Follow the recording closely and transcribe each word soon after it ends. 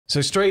So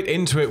straight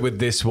into it with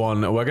this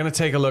one, we're going to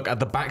take a look at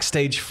the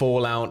backstage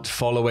fallout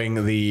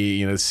following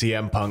the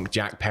CM Punk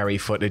Jack Perry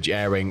footage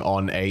airing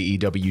on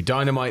AEW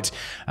Dynamite.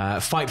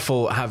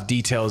 Fightful have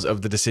details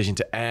of the decision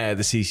to air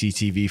the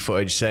CCTV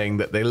footage, saying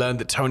that they learned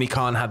that Tony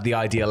Khan had the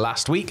idea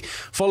last week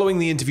following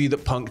the interview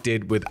that Punk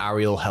did with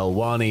Ariel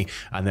Helwani,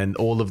 and then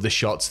all of the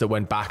shots that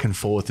went back and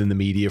forth in the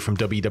media from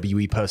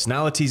WWE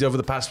personalities over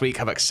the past week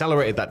have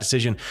accelerated that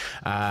decision.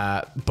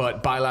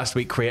 But by last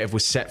week, creative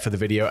was set for the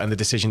video, and the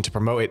decision to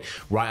promote it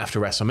right after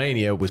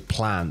WrestleMania was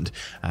planned.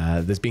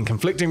 There's been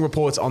conflicting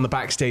reports on the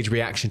backstage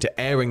reaction to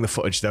airing the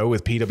footage, though,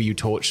 with PW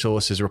Torch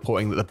sources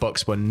reporting that the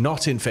Bucks were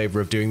not in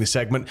favor of doing the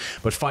segment,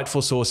 but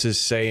Fightful sources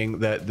saying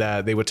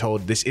that they were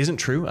told this isn't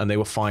true and they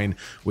were fine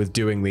with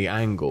doing the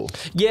angle.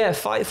 Yeah,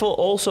 Fightful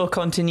also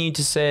continued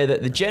to say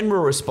that the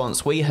general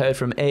response we heard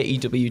from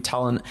AEW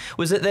talent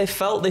was that they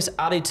felt this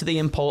added to the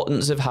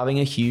importance of having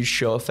a huge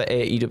show for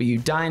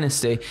AEW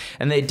Dynasty,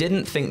 and they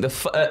didn't think the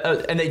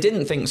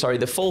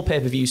full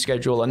pay-per-view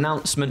schedule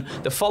announcement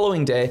the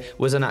following day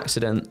was an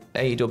accident.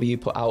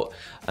 AEW put out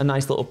a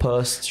nice little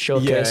post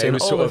showcasing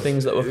all the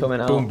things that were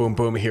coming out. Boom, boom,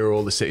 boom. Here are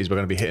all the cities we're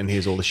going to be hitting.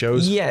 Here's all the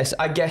shows. Yes,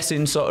 I guess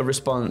in sort of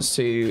response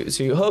to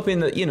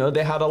hoping that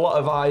they had a lot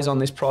of eyes on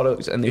this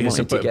product and they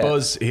wanted to get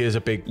buzz. Here's a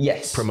big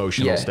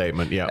promotional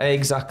statement. Yeah,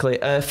 exactly.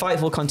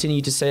 Fightful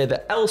continued to say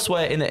that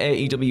elsewhere in the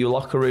AEW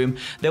locker room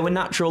there were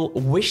natural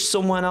wish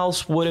someone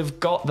else would have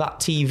got that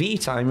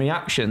TV time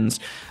reactions.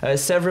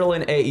 Several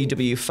in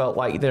AEW felt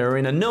like they were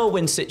in a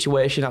no-win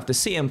situation after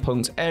CM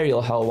Punk's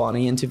Ariel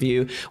Helwani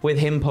interview with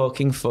him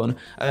poking fun.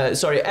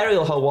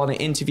 Ariel Helwani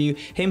interview,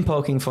 him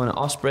poking fun at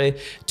Ospreay,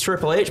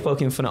 Triple H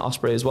poking fun at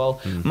Ospreay as well,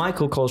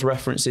 Michael Cole's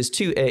references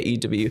to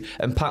AEW,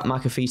 and Pat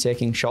McAfee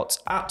taking shots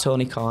at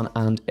Tony Khan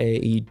and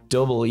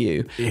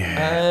AEW.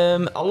 Yeah.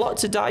 A lot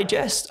to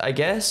digest, I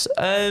guess.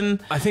 I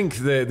think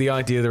the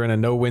idea they're in a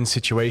no-win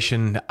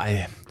situation,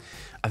 I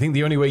think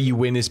the only way you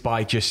win is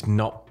by just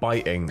not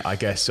biting, I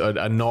guess,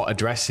 and not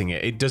addressing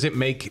it. Does it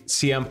make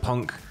CM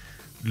Punk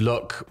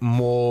look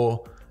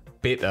more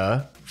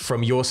bitter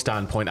from your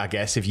standpoint, I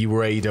guess, if you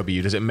were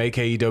AEW? Does it make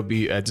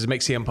does it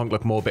make CM Punk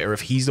look more bitter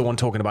if he's the one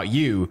talking about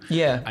you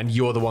and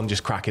you're the one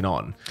just cracking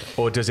on?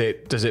 Or does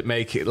it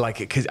make it like,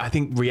 because I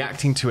think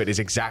reacting to it is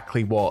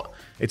exactly what,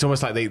 it's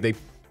almost like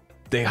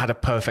they had a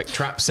perfect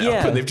trap set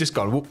up and they've just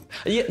gone whoop.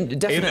 Yeah,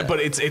 definitely. But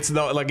it's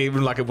not like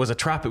even like it was a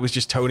trap. It was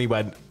just Tony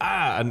went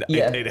and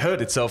it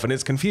hurt itself and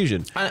it's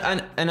confusion.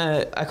 And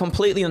I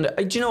completely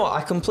do you know what?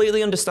 I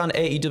completely understand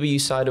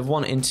AEW's side of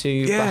wanting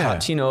to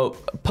perhaps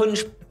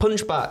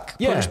punch back.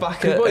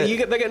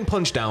 They're getting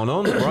punched down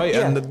on, right?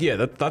 And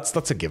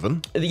that's a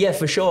given. Yeah,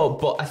 for sure.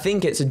 But I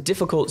think it's a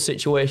difficult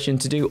situation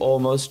to do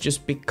almost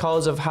just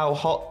because of how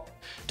hot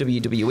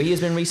WWE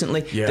has been recently.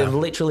 They've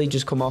literally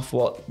just come off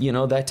what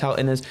they're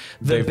touting as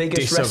the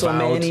biggest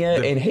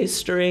WrestleMania in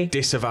history.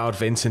 Disavowed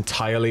Vince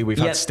entirely. We've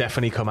had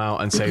Stephanie come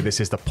out and say this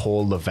is the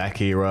Paul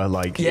Levesque era.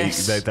 Like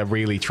they're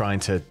really trying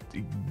to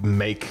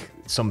make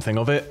something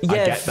of it. Yeah, I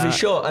get that. For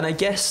sure. And I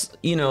guess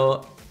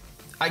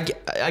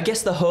I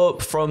guess the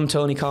hope from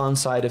Tony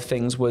Khan's side of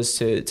things was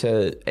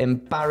to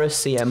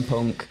embarrass CM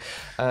Punk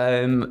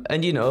and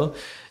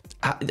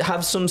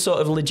have some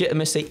sort of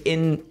legitimacy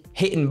in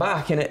hitting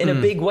back in a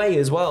big way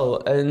as well.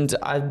 And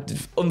I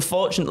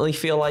unfortunately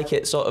feel like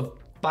it sort of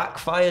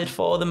backfired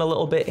for them a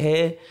little bit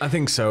here. I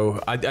think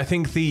so. I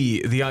think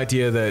the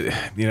idea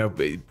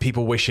that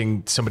people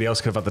wishing somebody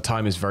else could have had the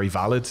time is very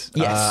valid.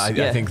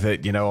 I think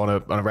that on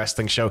a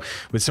wrestling show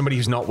with somebody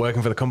who's not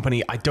working for the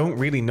company, I don't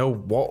really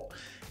know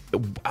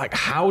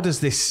how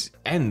does this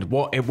end?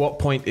 At what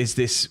point is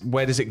this?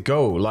 Where does it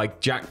go? Like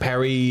Jack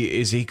Perry,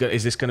 is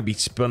this going to be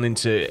spun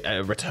into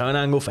a return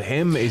angle for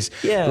him?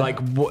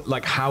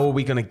 How are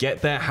we going to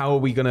get there? How are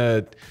we going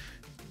to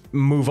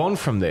move on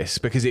from this?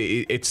 Because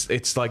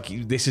it's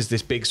like this is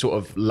this big sort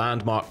of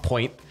landmark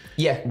point.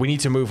 Yeah, we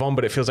need to move on,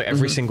 but it feels like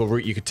every single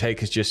route you could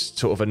take is just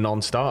sort of a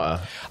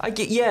non-starter. I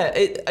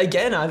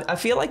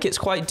feel like it's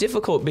quite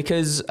difficult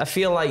because I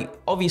feel like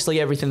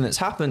obviously everything that's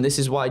happened, this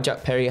is why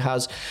Jack Perry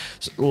has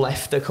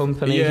left the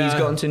company. He's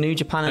gone to New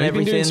Japan and everything.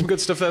 He's been doing some good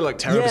stuff there, like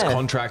tearing his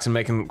contract and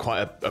making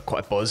quite a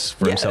buzz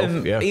for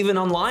himself. Even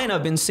online,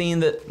 I've been seeing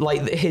that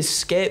like his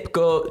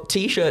scapegoat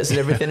T-shirts and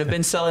everything have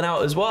been selling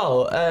out as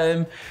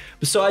well.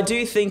 So I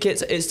do think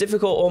it's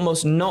difficult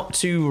almost not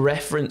to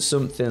reference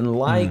something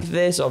like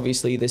this.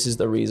 Obviously, this is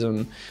the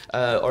reason,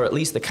 or at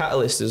least the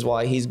catalyst is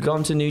why he's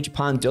gone to New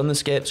Japan, done the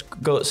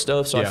scapegoat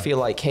stuff. So I feel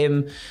like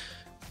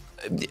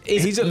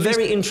he's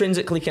very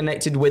intrinsically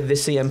connected with the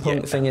CM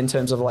Punk thing in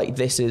terms of like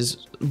this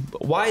is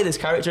why this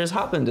character has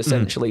happened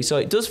essentially. So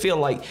it does feel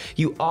like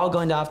you are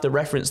going to have to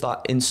reference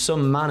that in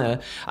some manner,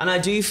 and I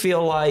do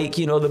feel like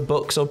the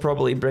Bucks will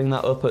probably bring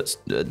that up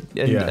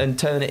and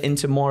turn it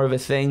into more of a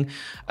thing.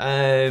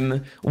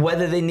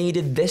 Whether they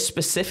needed this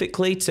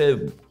specifically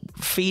to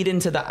feed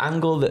into the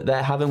angle that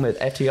they're having with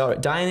FTR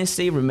at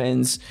Dynasty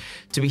remains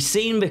to be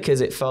seen, because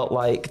it felt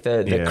like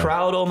the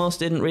crowd almost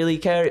didn't really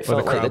care. It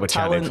felt like the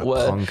talent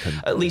were,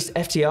 at least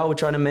FTR were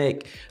trying to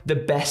make the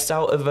best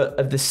out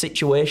of the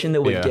situation they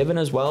were given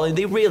as well. And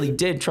they really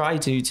did try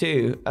to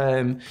too.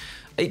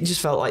 It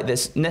just felt like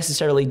this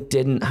necessarily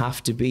didn't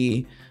have to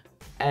be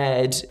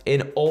aired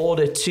in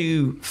order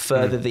to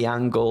further the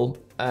angle.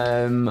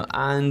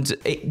 And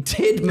it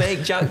did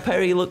make Jack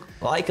Perry look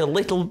like a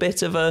little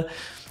bit of a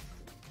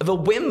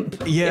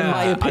wimp, in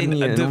my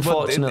opinion,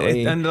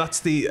 unfortunately.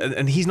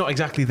 And he's not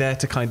exactly there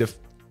to kind of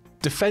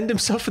defend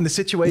himself in the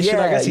situation.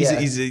 I guess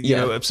he's you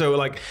know, so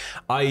like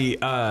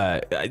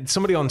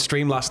somebody on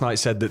stream last night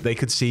said that they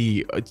could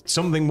see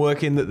something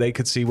working, that they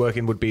could see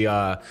working would be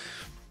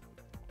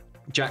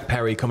Jack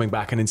Perry coming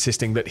back and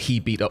insisting that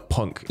he beat up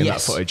Punk in that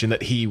footage, and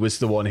that he was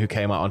the one who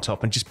came out on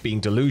top, and just being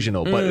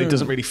delusional. But it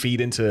doesn't really feed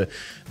into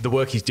the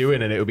work he's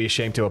doing, and it would be a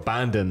shame to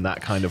abandon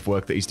that kind of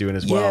work that he's doing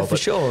as well. Yeah, for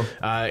sure.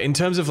 In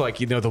terms of like,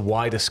 you know, the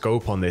wider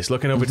scope on this,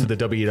 looking over to the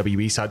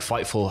WWE side,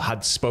 Fightful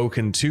had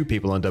spoken to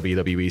people on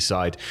WWE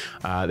side.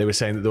 They were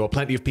saying that there were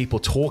plenty of people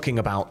talking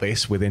about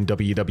this within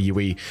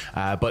WWE,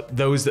 but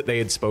those that they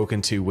had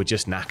spoken to were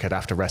just knackered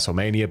after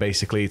WrestleMania.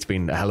 Basically, it's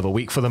been a hell of a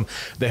week for them.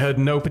 They heard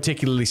no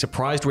particularly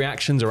surprised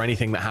reactions or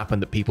anything that happened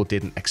that people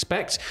didn't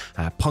expect.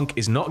 Punk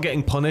is not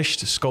getting punished,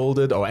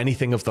 scolded, or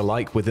anything of the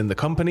like within the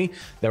company.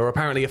 There were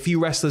apparently a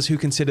few wrestlers who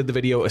considered the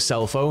video a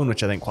cell phone,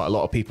 which I think quite a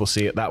lot of people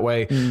see it that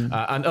way,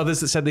 and others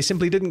that said they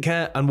simply didn't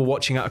care and were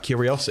watching out of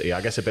curiosity. I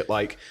guess a bit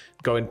like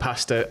going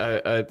past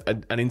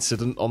an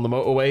incident on the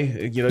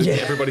motorway. You know,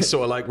 everybody's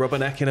sort of like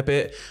rubbernecking a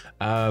bit.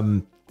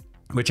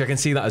 Which I can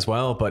see that as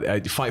well, but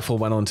Fightful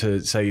went on to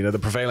say, you know, the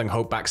prevailing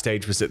hope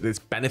backstage was that this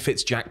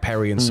benefits Jack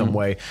Perry in some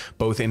way,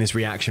 both in his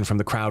reaction from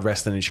the crowd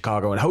wrestling in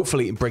Chicago and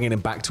hopefully bringing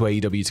him back to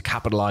AEW to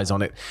capitalize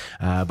on it.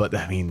 But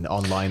I mean,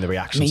 online, the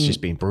reaction's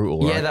just been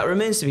brutal. Yeah, right? that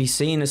remains to be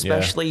seen,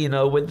 especially, you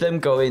know, with them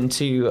going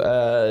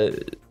to,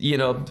 you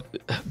know,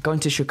 going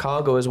to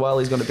Chicago as well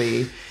is going to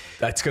be...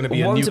 That's going to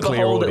be a one nuclear to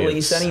behold audience. At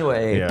least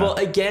anyway. Yeah. But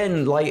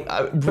again, like,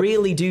 I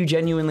really do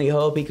genuinely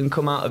hope he can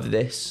come out of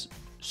this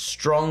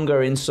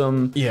stronger in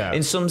some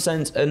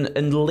sense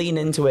and lean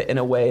into it in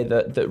a way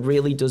that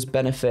really does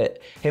benefit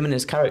him and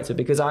his character,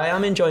 because I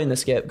am enjoying the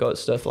scapegoat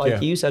stuff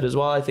like you said as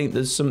well. I think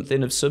there's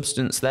something of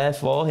substance there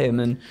for him,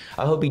 and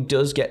I hope he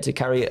does get to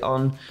carry it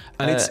on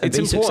and it's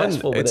be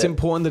successful with it's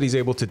important that he's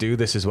able to do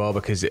this as well,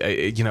 because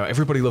you know,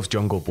 everybody loves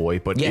Jungle Boy,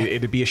 but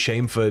it'd be a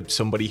shame for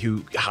somebody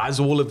who has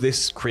all of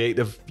this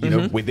creative, you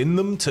know, within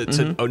them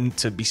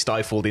to be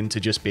stifled into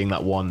just being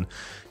that one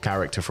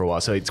character for a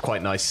while. So it's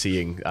quite nice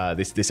seeing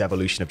this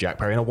evolution of Jack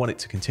Perry, and I want it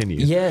to continue.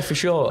 Yeah, for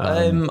sure.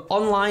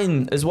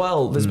 Online as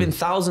well, there's been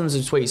thousands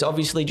of tweets,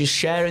 obviously just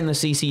sharing the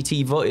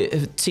CCTV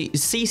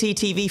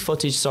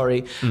footage,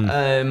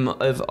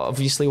 of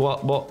obviously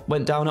what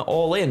went down at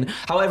All In.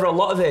 However, a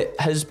lot of it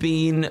has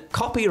been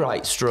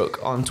copyright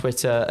struck on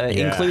Twitter,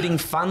 including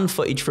fan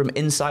footage from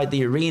inside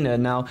the arena.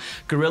 Now,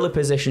 Gorilla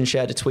Position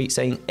shared a tweet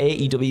saying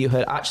AEW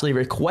had actually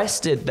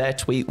requested their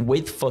tweet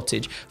with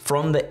footage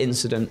from the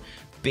incident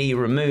be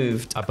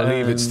removed. I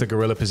believe it's the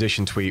Gorilla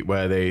Position tweet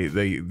where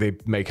they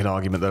make an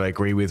argument that I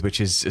agree with, which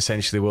is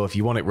essentially, well, if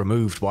you want it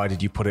removed, why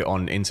did you put it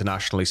on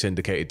internationally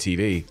syndicated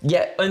TV?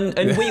 Yeah, and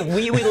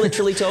we were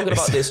literally talking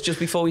about this just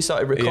before we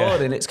started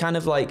recording. It's kind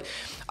of like,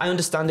 I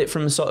understand it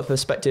from a sort of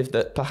perspective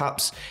that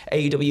perhaps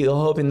AEW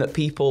are hoping that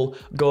people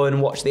go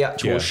and watch the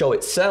actual show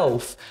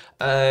itself.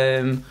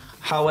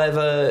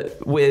 However,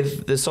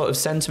 with the sort of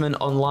sentiment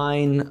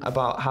online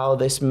about how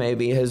this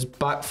maybe has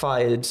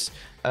backfired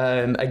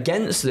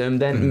against them,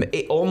 then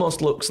it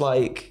almost looks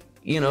like,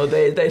 you know,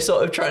 they're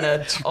sort of trying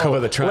to cover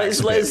the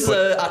tracks. Let's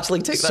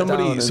actually take that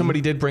down.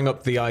 Somebody did bring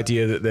up the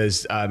idea that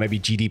there's maybe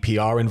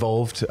GDPR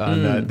involved,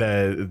 and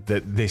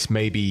that this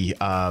maybe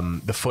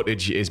the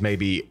footage is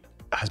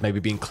has maybe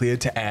been cleared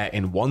to air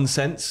in one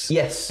sense,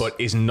 but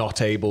is not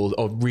able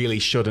or really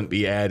shouldn't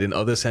be aired in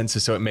other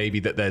senses. So it may be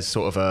that there's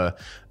sort of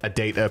a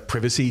data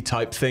privacy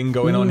type thing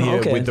going on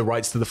here with the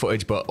rights to the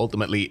footage, but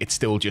ultimately it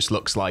still just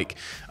looks like,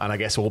 and I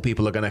guess all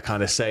people are going to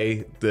kind of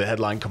say, the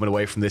headline coming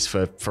away from this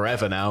for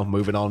forever now,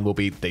 moving on, will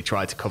be they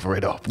tried to cover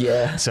it up.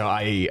 Yeah. So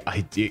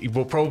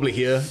we'll probably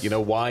hear, you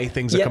know, why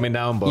things are coming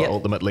down, but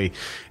ultimately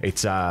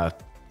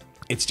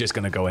it's just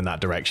going to go in that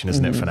direction,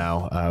 isn't it, for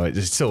now?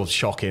 It's still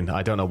shocking.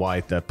 I don't know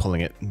why they're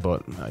pulling it,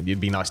 but it'd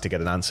be nice to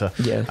get an answer.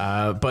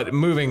 Yeah. But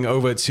moving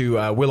over to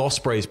Will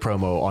Ospreay's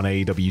promo on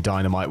AEW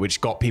Dynamite, which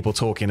got people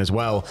talking as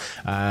well.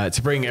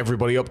 To bring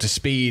everybody up to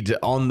speed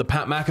on the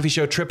Pat McAfee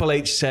show, Triple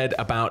H said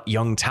about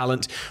young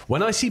talent,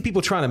 "When I see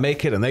people trying to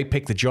make it and they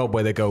pick the job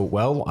where they go,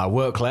 well, I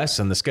work less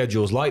and the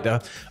schedule's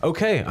lighter,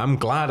 okay, I'm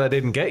glad I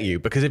didn't get you.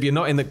 Because if you're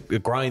not in the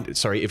grind,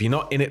 if you're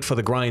not in it for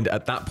the grind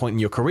at that point in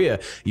your career,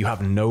 you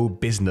have no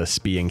business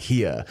being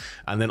here.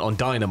 And then on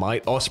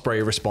Dynamite,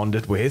 Ospreay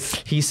responded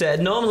with... He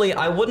said, normally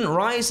I wouldn't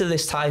rise to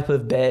this type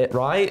of bait,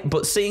 right?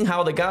 But seeing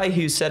how the guy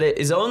who said it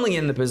is only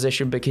in the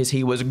position because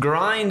he was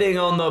grinding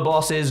on the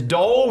boss's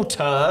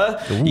daughter,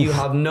 you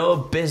have no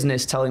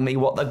business telling me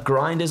what the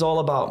grind is all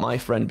about, my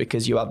friend,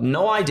 because you have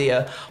no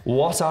idea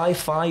what I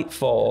fight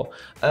for.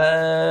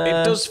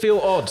 It does feel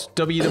odd.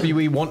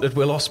 WWE wanted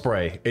Will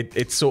Ospreay.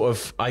 It's sort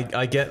of,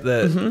 I get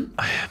that.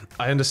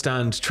 I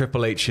understand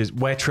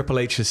where Triple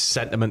H's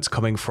sentiments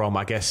coming from,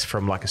 I guess,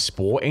 from like a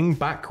sporting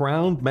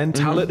background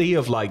mentality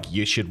of like,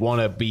 you should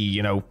want to be,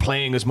 you know,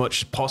 playing as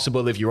much as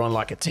possible if you're on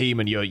like a team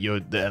and you're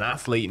an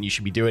athlete and you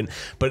should be doing.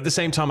 But at the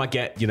same time, I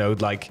get, you know,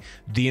 like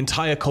the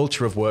entire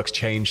culture of work's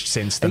changed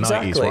since the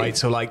 90s, right?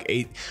 So like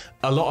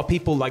a lot of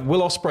people like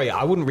Will Ospreay,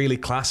 I wouldn't really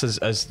class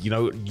as you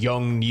know,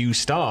 young new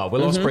star.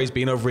 Will Ospreay's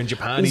been over in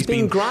Japan. He's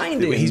been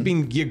grinding. He's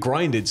been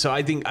grinded. So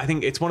I think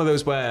it's one of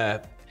those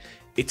where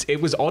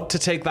it was odd to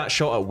take that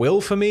shot at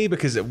Will for me,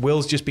 because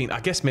Will's just been, I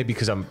guess maybe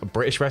because I'm a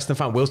British wrestling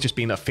fan, Will's just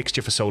been a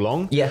fixture for so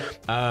long. Yeah.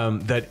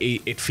 That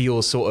it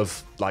feels sort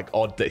of like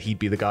odd that he'd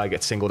be the guy who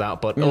gets singled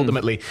out. But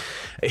ultimately,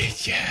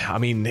 yeah, I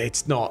mean,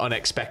 it's not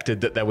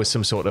unexpected that there was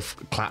some sort of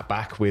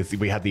clapback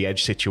we had the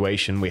Edge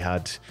situation. We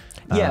had...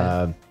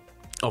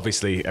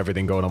 obviously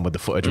everything going on with the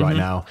footage right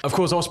now. Of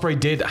course, Ospreay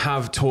did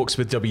have talks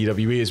with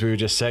WWE, as we were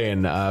just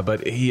saying,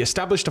 but he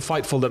established a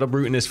Fightful that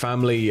uprooting his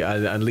family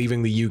and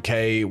leaving the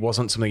UK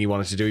wasn't something he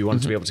wanted to do. He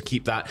wanted to be able to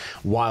keep that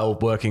while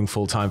working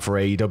full-time for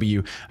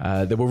AEW.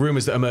 There were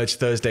rumors that emerged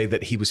Thursday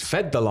that he was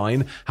fed the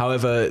line.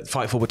 However,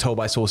 Fightful were told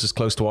by sources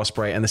close to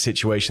Ospreay and the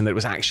situation that it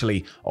was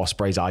actually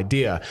Ospreay's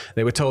idea.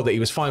 They were told that he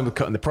was fine with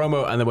cutting the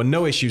promo and there were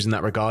no issues in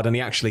that regard, and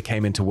he actually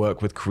came in to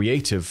work with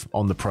creative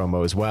on the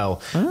promo as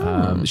well.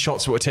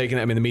 Shots that were taken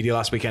at him in the media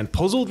last weekend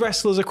puzzled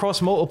wrestlers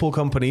across multiple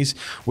companies,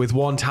 with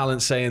one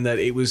talent saying that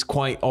it was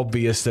quite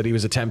obvious that he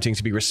was attempting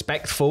to be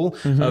respectful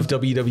of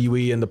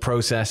WWE in the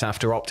process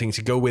after opting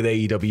to go with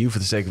AEW for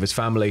the sake of his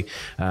family.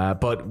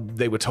 But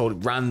they were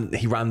told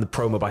he ran the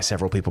promo by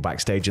several people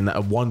backstage, and that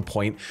at one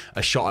point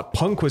a shot at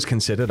Punk was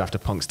considered after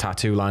Punk's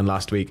tattoo line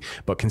last week.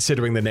 But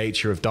considering the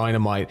nature of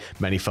Dynamite,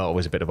 many felt it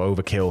was a bit of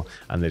overkill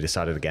and they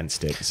decided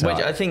against it. So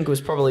which I think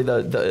was probably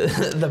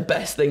the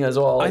best thing as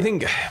well. I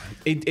think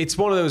it's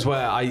one of those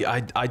where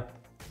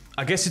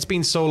I guess it's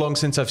been so long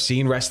since I've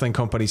seen wrestling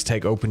companies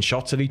take open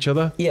shots at each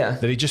other. Yeah.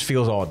 That it just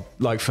feels odd.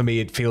 Like for me,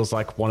 it feels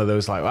like one of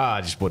those like,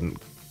 I just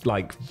wouldn't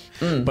like.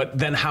 But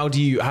then how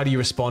do you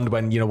respond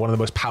when, you know, one of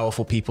the most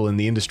powerful people in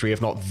the industry,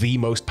 if not the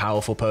most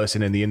powerful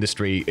person in the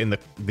industry in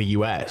the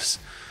US,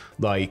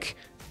 like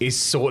is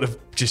sort of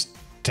just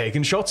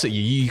taking shots at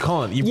you? You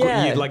can't.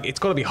 Like it's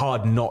got to be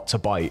hard not to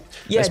bite.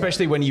 Yeah.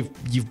 Especially when you've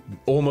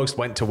almost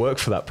went to work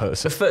for that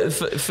person.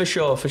 For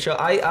sure.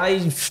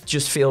 I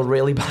just feel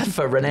really bad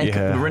for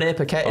Renee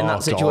Paquette in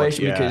that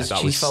situation, because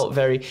she felt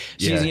very.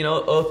 She's you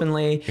know,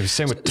 openly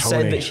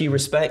said that she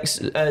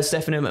respects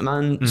Stephanie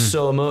McMahon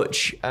so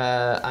much,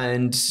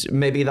 and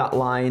maybe that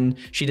line,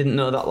 she didn't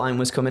know that line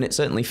was coming. It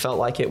certainly felt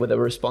like it with a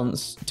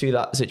response to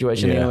that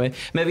situation. Anyway,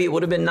 maybe it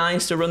would have been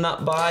nice to run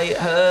that by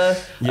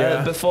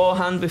her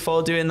beforehand,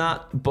 before doing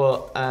that,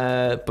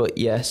 but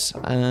yes,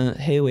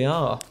 here we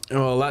are.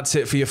 Well, that's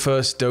it for your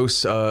first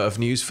dose of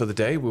news for the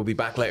day. We'll be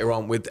back later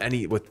on with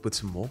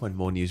some more when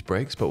more news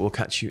breaks, but we'll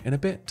catch you in a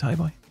bit. Bye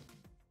bye.